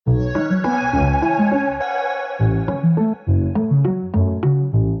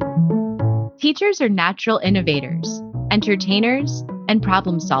Teachers are natural innovators, entertainers, and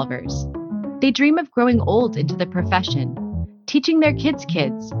problem solvers. They dream of growing old into the profession, teaching their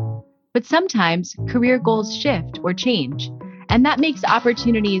kids. But sometimes career goals shift or change, and that makes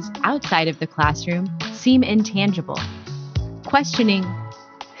opportunities outside of the classroom seem intangible. Questioning,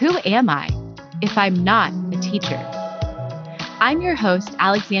 who am I if I'm not a teacher? I'm your host,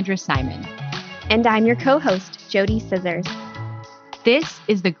 Alexandra Simon. And I'm your co-host, Jody Scissors. This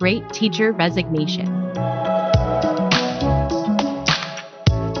is The Great Teacher Resignation.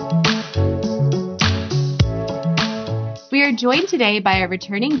 We are joined today by a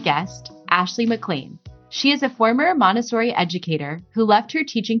returning guest, Ashley McLean. She is a former Montessori educator who left her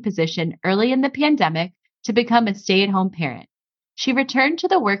teaching position early in the pandemic to become a stay-at-home parent. She returned to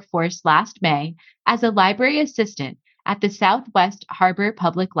the workforce last May as a library assistant at the Southwest Harbor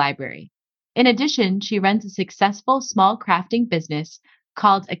Public Library. In addition, she runs a successful small crafting business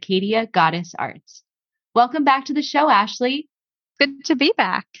called Acadia Goddess Arts. Welcome back to the show, Ashley. Good to be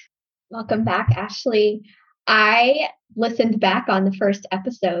back. Welcome back, Ashley. I listened back on the first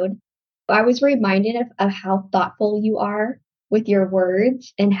episode. I was reminded of how thoughtful you are with your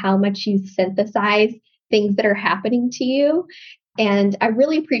words and how much you synthesize things that are happening to you. And I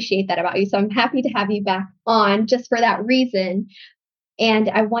really appreciate that about you. So I'm happy to have you back on just for that reason. And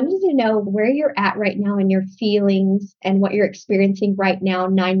I wanted to know where you're at right now in your feelings and what you're experiencing right now,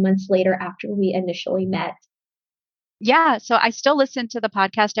 9 months later after we initially met. Yeah, so I still listen to the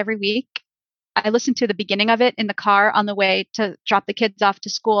podcast every week. I listen to the beginning of it in the car on the way to drop the kids off to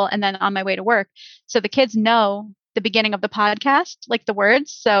school and then on my way to work. So the kids know the beginning of the podcast, like the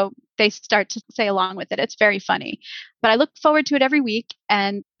words. So they start to say along with it. It's very funny. But I look forward to it every week.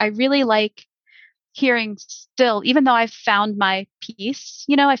 And I really like hearing still, even though I've found my peace,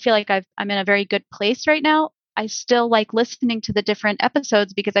 I feel like I'm in a very good place right now. I still like listening to the different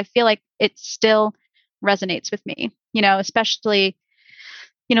episodes because I feel like it still resonates with me, especially,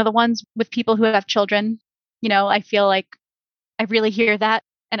 the ones with people who have children. I feel like I really hear that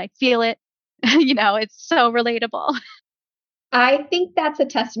and I feel it, it's so relatable. I think that's a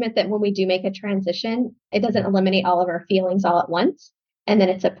testament that when we do make a transition, it doesn't eliminate all of our feelings all at once. And then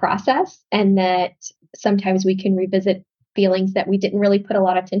it's a process, and that sometimes we can revisit feelings that we didn't really put a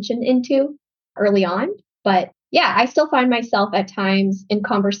lot of attention into early on. But yeah, I still find myself at times in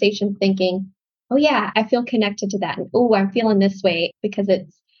conversation thinking, oh yeah, I feel connected to that. And oh, I'm feeling this way because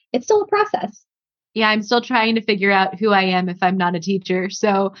it's still a process. Yeah, I'm still trying to figure out who I am if I'm not a teacher.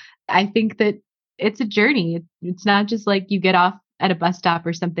 So I think that it's a journey. It's not just like you get off at a bus stop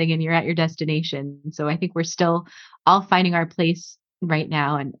or something and you're at your destination. So I think we're still all finding our place right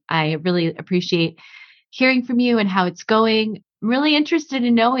now. And I really appreciate hearing from you and how it's going. I'm really interested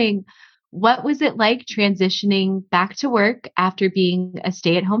in knowing, what was it like transitioning back to work after being a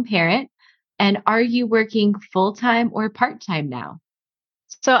stay-at-home parent? And are you working full-time or part-time now?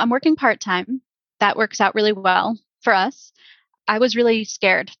 So I'm working part-time. That works out really well for us. I was really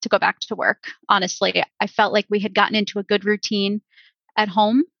scared to go back to work, honestly. I felt like we had gotten into a good routine at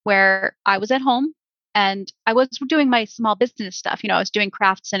home where I was at home and I was doing my small business stuff. I was doing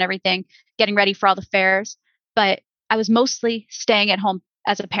crafts and everything, getting ready for all the fairs, but I was mostly staying at home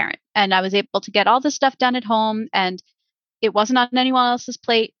as a parent, and I was able to get all the stuff done at home, and it wasn't on anyone else's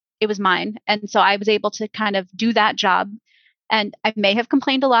plate. It was mine. And so I was able to kind of do that job. And I may have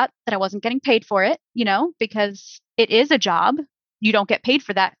complained a lot that I wasn't getting paid for it, because it is a job. You don't get paid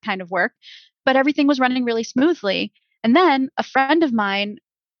for that kind of work, but everything was running really smoothly. And then a friend of mine,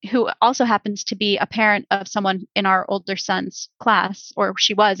 who also happens to be a parent of someone in our older son's class, or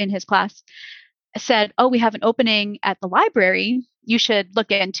she was in his class, said, oh, we have an opening at the library. You should look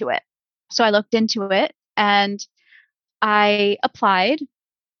into it. So I looked into it and I applied,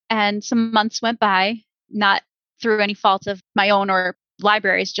 and some months went by, not through any fault of my own or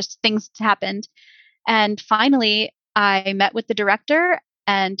libraries, just things happened. And finally, I met with the director.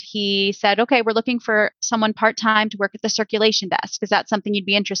 And he said, okay, we're looking for someone part-time to work at the circulation desk. Is that something you'd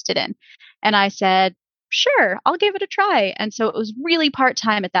be interested in? And I said, sure, I'll give it a try. And so it was really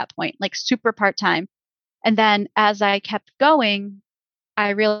part-time at that point, like super part-time. And then as I kept going,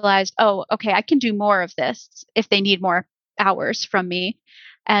 I realized, oh, okay, I can do more of this if they need more hours from me.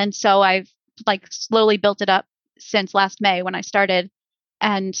 And so I've slowly built it up since last May when I started.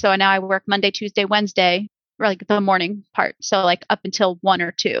 And so now I work Monday, Tuesday, Wednesday, or the morning part. So up until 1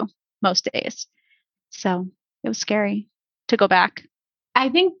 or 2 most days. So it was scary to go back. I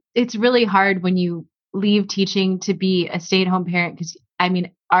think it's really hard when you leave teaching to be a stay-at-home parent, because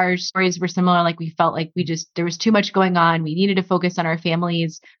our stories were similar. We felt like there was too much going on. We needed to focus on our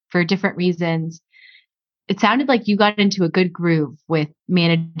families for different reasons. It sounded like you got into a good groove with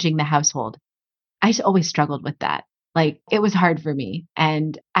managing the household. I always struggled with that. Like it was hard for me.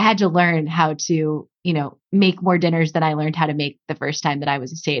 And I had to learn how to, make more dinners than I learned how to make the first time that I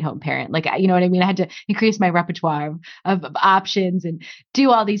was a stay-at-home parent. Like, you know what I mean? I had to increase my repertoire of options and do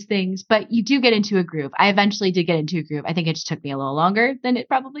all these things. But you do get into a groove. I eventually did get into a groove. I think it just took me a little longer than it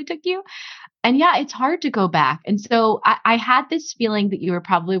probably took you. And yeah, it's hard to go back. And so I had this feeling that you were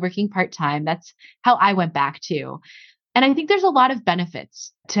probably working part-time. That's how I went back too. And I think there's a lot of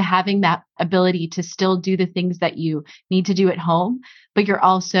benefits to having that ability to still do the things that you need to do at home, but you're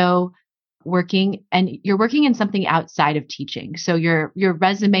also working and you're working in something outside of teaching. So your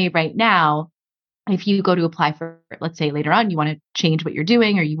resume right now, if you go to apply for, let's say later on, you want to change what you're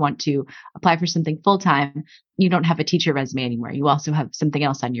doing or you want to apply for something full time, you don't have a teacher resume anymore. You also have something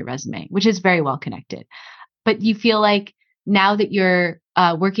else on your resume, which is very well connected. But you feel like now that you're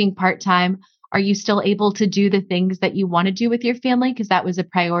working part time, are you still able to do the things that you want to do with your family? Because that was a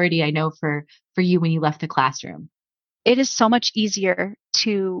priority, I know, for you when you left the classroom. It is so much easier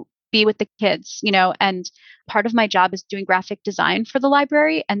to be with the kids, and part of my job is doing graphic design for the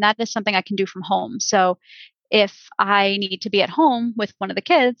library. And that is something I can do from home. So if I need to be at home with one of the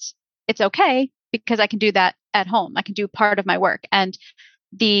kids, it's okay because I can do that at home. I can do part of my work. And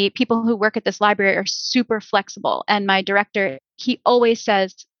the people who work at this library are super flexible. And my director, he always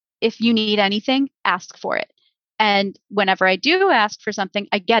says, if you need anything, ask for it. And whenever I do ask for something,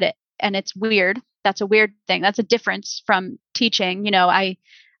 I get it. And it's weird. That's a weird thing. That's a difference from teaching.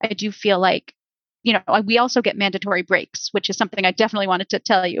 I do feel like, we also get mandatory breaks, which is something I definitely wanted to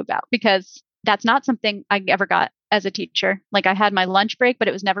tell you about because that's not something I ever got as a teacher. Like I had my lunch break, but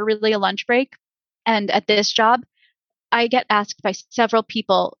it was never really a lunch break. And at this job, I get asked by several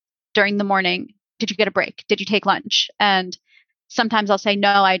people during the morning, did you get a break? Did you take lunch? And sometimes I'll say,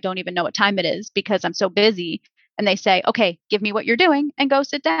 no, I don't even know what time it is because I'm so busy. And they say, okay, give me what you're doing and go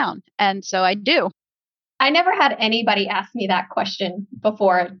sit down. And so I do. I never had anybody ask me that question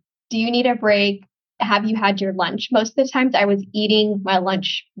before. Do you need a break? Have you had your lunch? Most of the times I was eating my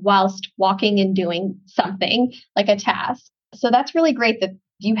lunch whilst walking and doing something like a task. So that's really great that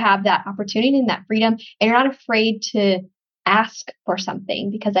you have that opportunity and that freedom and you're not afraid to ask for something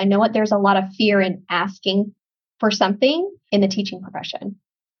because I know there's a lot of fear in asking for something in the teaching profession.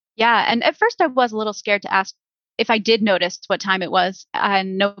 Yeah. And at first I was a little scared to ask if I did notice what time it was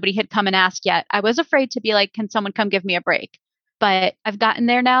and nobody had come and asked yet. I was afraid to be like, can someone come give me a break? But I've gotten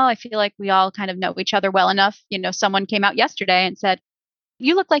there now. I feel like we all kind of know each other well enough. Someone came out yesterday and said,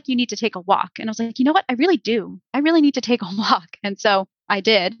 you look like you need to take a walk. And I was like, you know what? I really do. I really need to take a walk. And so I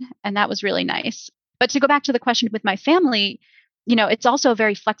did. And that was really nice. But to go back to the question with my family, it's also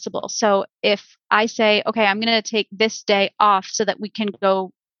very flexible. So if I say, okay, I'm going to take this day off so that we can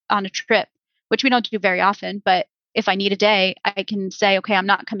go on a trip, which we don't do very often, but if I need a day, I can say, okay, I'm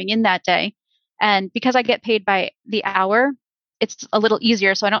not coming in that day. And because I get paid by the hour, it's a little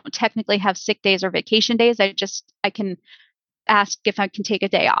easier. So I don't technically have sick days or vacation days. I can ask if I can take a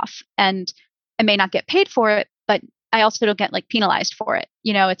day off and I may not get paid for it, but I also don't get like penalized for it.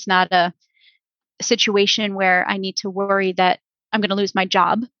 It's not a situation where I need to worry that I'm going to lose my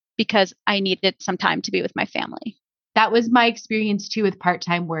job because I needed some time to be with my family. That was my experience too with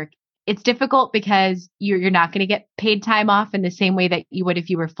part-time work. It's difficult because you're not going to get paid time off in the same way that you would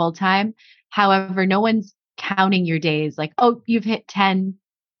if you were full-time. However, no one's counting your days like, oh, you've hit 10,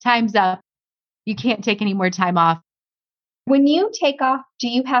 time's up. You can't take any more time off. When you take off, do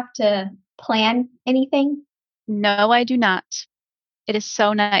you have to plan anything? No, I do not. It is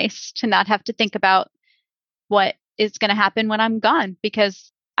so nice to not have to think about what is going to happen when I'm gone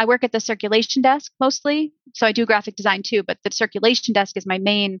because I work at the circulation desk mostly. So I do graphic design too, but the circulation desk is my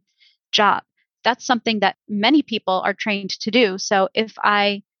main job. That's something that many people are trained to do. So if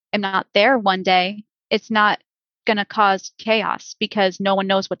I am not there one day, it's not going to cause chaos because no one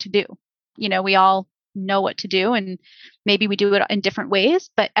knows what to do. We all know what to do and maybe we do it in different ways,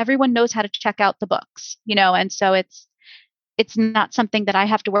 but everyone knows how to check out the books, and so it's not something that I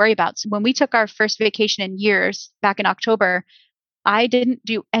have to worry about. So when we took our first vacation in years back in October, I didn't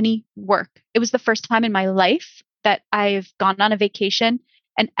do any work. It was the first time in my life that I've gone on a vacation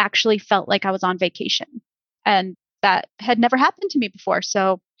and actually felt like I was on vacation. And that had never happened to me before.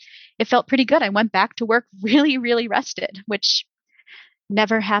 So it felt pretty good. I went back to work really, really rested, which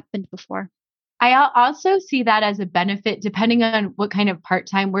never happened before. I also see that as a benefit, depending on what kind of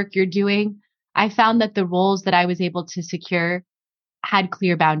part-time work you're doing. I found that the roles that I was able to secure had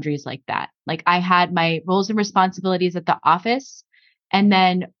clear boundaries like that. Like I had my roles and responsibilities at the office. And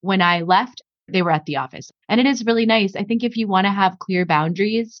then when I left, they were at the office. And it is really nice. I think if you want to have clear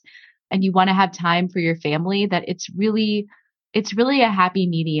boundaries and you want to have time for your family, that it's really it's really a happy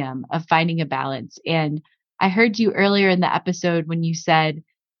medium of finding a balance. And I heard you earlier in the episode when you said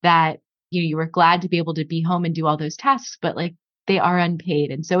that you were glad to be able to be home and do all those tasks, but like they are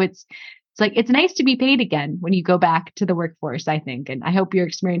unpaid. And so it's like it's nice to be paid again when you go back to the workforce, I think. And I hope you're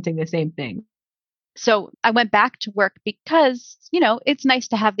experiencing the same thing. So I went back to work because, it's nice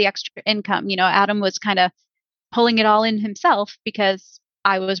to have the extra income. Adam was kind of pulling it all in himself because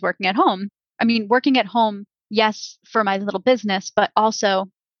I was working at home. I mean, working at home, yes, for my little business, but also,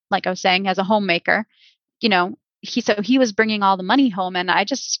 like I was saying, as a homemaker, he was bringing all the money home. And I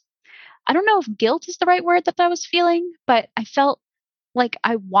don't know if guilt is the right word that I was feeling, but I felt like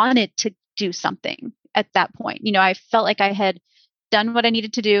I wanted to do something at that point. I felt like I had done what I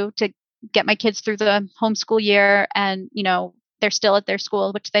needed to do to get my kids through the homeschool year, and they're still at their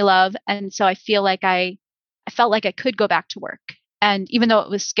school, which they love. And so I felt like I could go back to work. And even though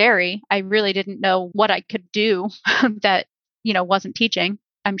it was scary, I really didn't know what I could do that wasn't teaching.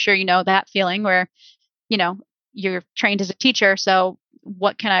 I'm sure you know that feeling where you're trained as a teacher, so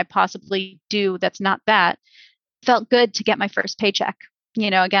what can I possibly do that's not that? Felt good to get my first paycheck,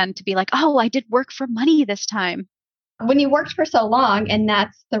 again, to be like, oh, I did work for money this time. When you worked for so long and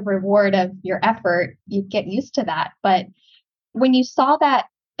that's the reward of your effort, you get used to that. But when you saw that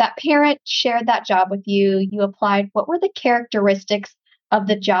parent shared that job with you, you applied, what were the characteristics of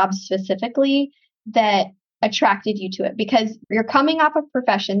the job specifically that attracted you to it? Because you're coming off a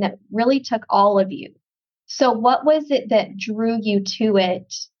profession that really took all of you. So what was it that drew you to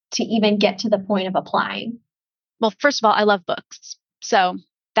it to even get to the point of applying? Well, first of all, I love books. So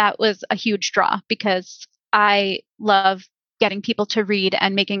that was a huge draw because I love getting people to read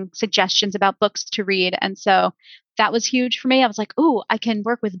and making suggestions about books to read. And so that was huge for me. I was like, ooh, I can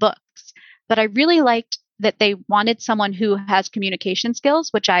work with books. But I really liked that they wanted someone who has communication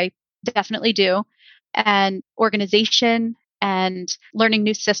skills, which I definitely do, and organization and learning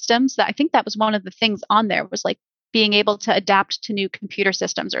new systems. I think that was one of the things on there, was like being able to adapt to new computer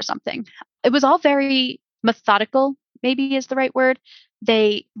systems or something. It was all very methodical, maybe is the right word.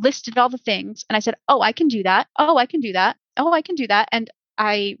 They listed all the things and I said, oh, I can do that. Oh, I can do that. Oh, I can do that. And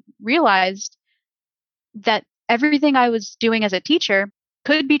I realized that everything I was doing as a teacher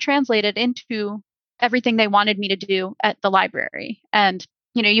could be translated into everything they wanted me to do at the library. And,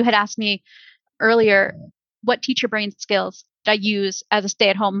 you had asked me earlier, what teacher brain skills did I use as a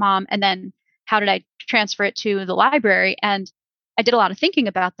stay-at-home mom? And then how did I transfer it to the library? And I did a lot of thinking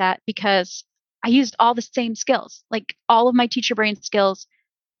about that because I used all the same skills. Like all of my teacher brain skills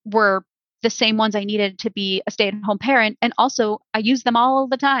were the same ones I needed to be a stay-at-home parent. And also I use them all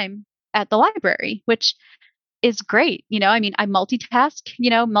the time at the library, which is great. I mean, I multitask,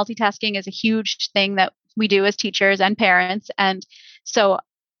 multitasking is a huge thing that we do as teachers and parents. And so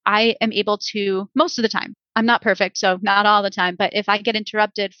I am able to, most of the time, I'm not perfect, so not all the time, but if I get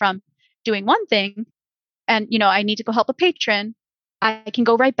interrupted from doing one thing and, I need to go help a patron, I can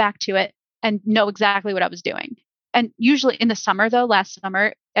go right back to it and know exactly what I was doing. And usually in the summer, though, last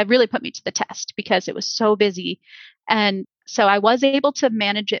summer, it really put me to the test because it was so busy. And so I was able to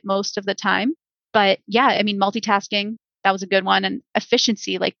manage it most of the time. But yeah, I mean, multitasking, that was a good one. And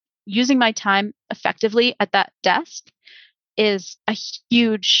efficiency, like using my time effectively at that desk, is a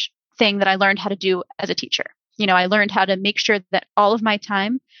huge thing that I learned how to do as a teacher. I learned how to make sure that all of my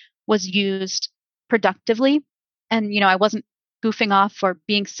time was used productively. And, I wasn't goofing off or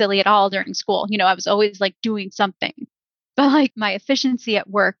being silly at all during school. I was always like doing something. But like my efficiency at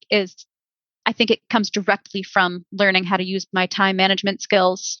work I think it comes directly from learning how to use my time management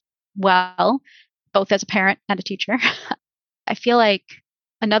skills well, both as a parent and a teacher. I feel like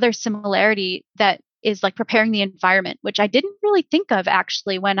another similarity that is like preparing the environment, which I didn't really think of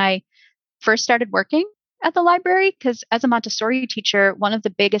actually when I first started working at the library, because as a Montessori teacher, one of the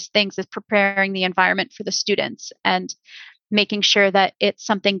biggest things is preparing the environment for the students and making sure that it's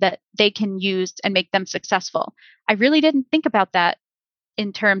something that they can use and make them successful. I really didn't think about that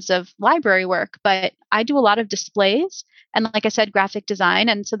in terms of library work, but I do a lot of displays and, like I said, graphic design.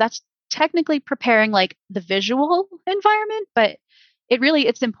 And so that's technically preparing like the visual environment, but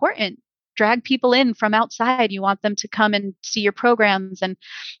it's important. Drag people in from outside. You want them to come and see your programs and,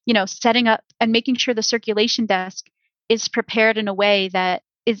 setting up and making sure the circulation desk is prepared in a way that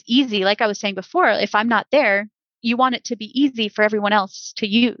is easy. Like I was saying before, if I'm not there, you want it to be easy for everyone else to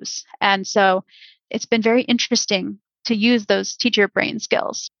use. And so it's been very interesting to use those teacher brain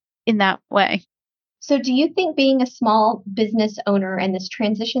skills in that way. So do you think being a small business owner and this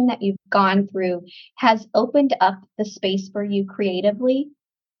transition that you've gone through has opened up the space for you creatively?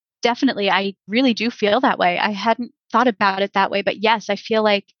 Definitely. I really do feel that way. I hadn't thought about it that way, but yes, I feel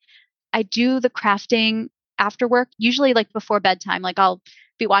like I do the crafting after work, usually like before bedtime. Like I'll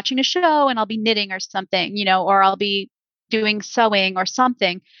be watching a show and I'll be knitting or something, or I'll be doing sewing or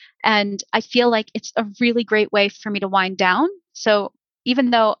something. And I feel like it's a really great way for me to wind down. So even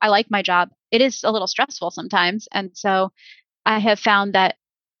though I like my job, it is a little stressful sometimes. And so I have found that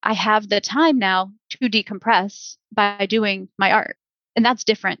I have the time now to decompress by doing my art. And that's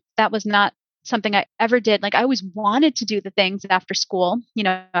different. That was not something I ever did. Like I always wanted to do the things after school.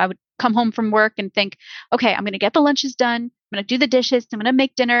 I would come home from work and think, okay, I'm going to get the lunches done. I'm going to do the dishes. I'm going to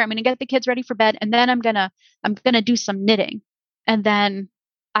make dinner. I'm going to get the kids ready for bed. And then I'm going to do some knitting. And then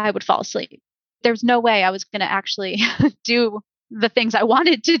I would fall asleep. There's no way I was going to actually do the things I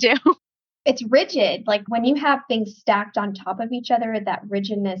wanted to do. It's rigid. Like when you have things stacked on top of each other, that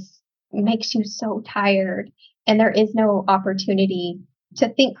rigidness makes you so tired. And there is no opportunity to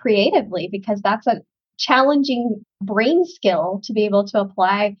think creatively, because that's a challenging brain skill to be able to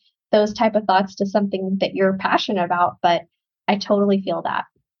apply those type of thoughts to something that you're passionate about. But I totally feel that.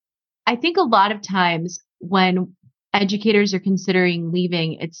 I think a lot of times when educators are considering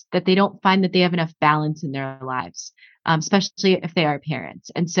leaving, it's that they don't find that they have enough balance in their lives, especially if they are parents.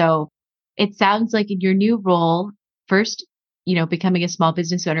 And so it sounds like in your new role, first, becoming a small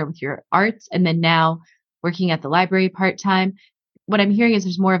business owner with your arts, and then now working at the library part-time, what I'm hearing is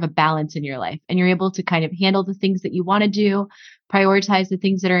there's more of a balance in your life, and you're able to kind of handle the things that you want to do, prioritize the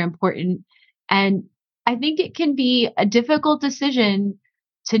things that are important. And I think it can be a difficult decision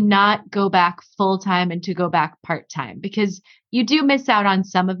to not go back full-time and to go back part-time, because you do miss out on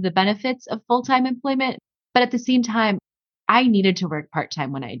some of the benefits of full-time employment. But at the same time, I needed to work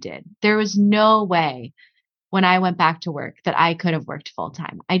part-time when I did. There was no way when I went back to work that I could have worked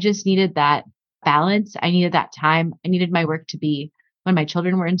full-time. I just needed that balance. I needed that time. I needed my work to be when my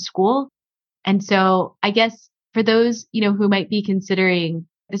children were in school. And so I guess for those, who might be considering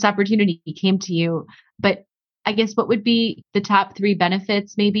this opportunity came to you, but I guess what would be the top 3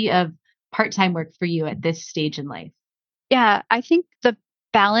 benefits maybe of part-time work for you at this stage in life? Yeah, I think the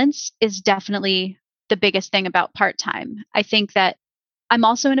balance is definitely the biggest thing about part-time. I think that I'm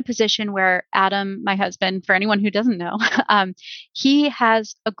also in a position where Adam, my husband, for anyone who doesn't know, he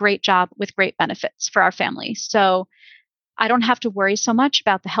has a great job with great benefits for our family. So I don't have to worry so much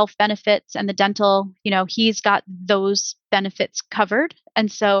about the health benefits and the dental. He's got those benefits covered.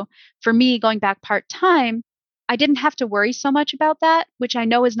 And so for me, going back part-time, I didn't have to worry so much about that, which I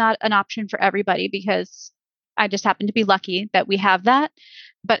know is not an option for everybody, because I just happen to be lucky that we have that.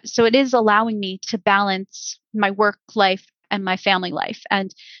 But so it is allowing me to balance my work life and my family life.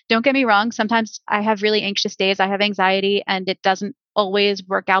 And don't get me wrong, sometimes I have really anxious days. I have anxiety and it doesn't always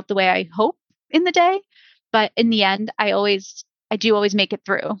work out the way I hope in the day. But in the end, I do always make it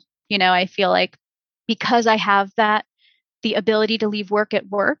through. I feel like because I have the ability to leave work at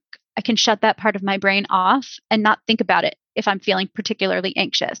work, I can shut that part of my brain off and not think about it if I'm feeling particularly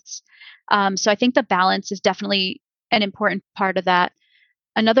anxious. So I think the balance is definitely an important part of that.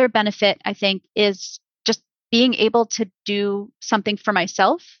 Another benefit, I think, is just being able to do something for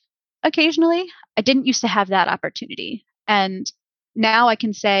myself occasionally. I didn't used to have that opportunity. And now I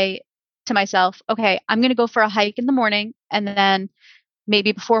can say to myself, okay, I'm going to go for a hike in the morning, and then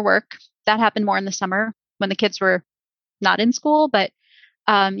maybe before work. That happened more in the summer when the kids were not in school, but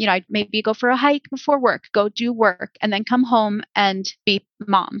I'd maybe go for a hike before work, go do work, and then come home and be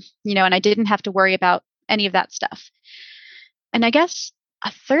mom, and I didn't have to worry about any of that stuff. And I guess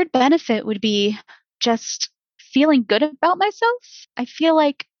a third benefit would be just feeling good about myself. I feel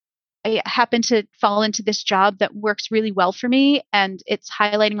like I happen to fall into this job that works really well for me, and it's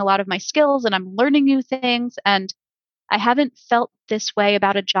highlighting a lot of my skills, and I'm learning new things. And I haven't felt this way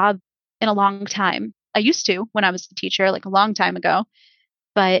about a job in a long time. I used to when I was a teacher, like a long time ago,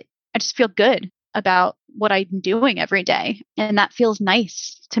 but I just feel good about what I'm doing every day. And that feels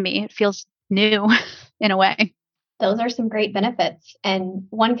nice to me. It feels new in a way. Those are some great benefits. And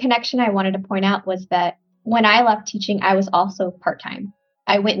one connection I wanted to point out was that when I left teaching, I was also part-time.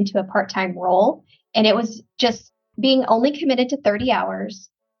 I went into a part-time role, and it was just being only committed to 30 hours.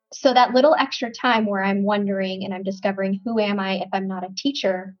 So that little extra time where I'm wondering and I'm discovering who am I if I'm not a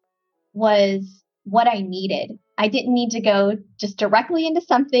teacher was what I needed. I didn't need to go just directly into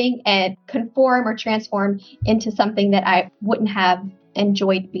something and conform or transform into something that I wouldn't have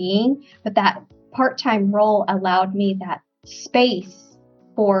enjoyed being. But that part-time role allowed me that space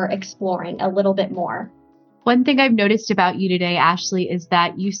for exploring a little bit more. One thing I've noticed about you today, Ashley, is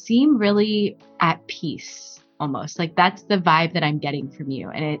that you seem really at peace, almost. Like that's the vibe that I'm getting from you.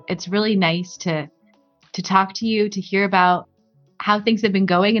 And it's really nice to talk to you, to hear about how things have been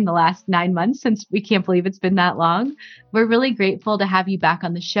going in the last 9 months, since we can't believe it's been that long. We're really grateful to have you back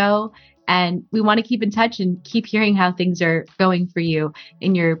on the show. And we want to keep in touch and keep hearing how things are going for you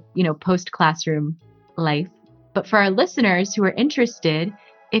in your, post-classroom life. But for our listeners who are interested,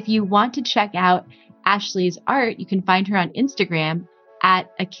 if you want to check out Ashley's art, you can find her on Instagram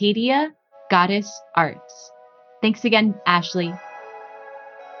at Acadia Goddess Arts. Thanks again, Ashley.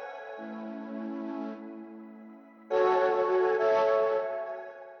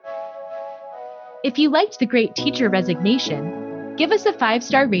 If you liked The Great Teacher Resignation, give us a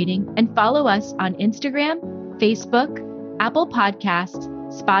 5-star rating and follow us on Instagram, Facebook, Apple Podcasts,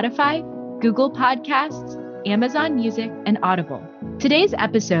 Spotify, Google Podcasts, Amazon Music, and Audible. Today's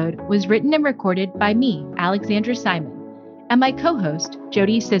episode was written and recorded by me, Alexandra Simon, and my co-host,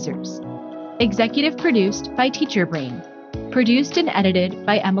 Jody Scissors. Executive produced by Teacher Brain. Produced and edited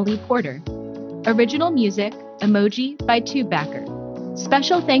by Emily Porter. Original music, Emoji by Tubebacker.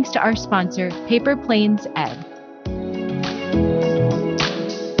 Special thanks to our sponsor, Paper Planes Ed.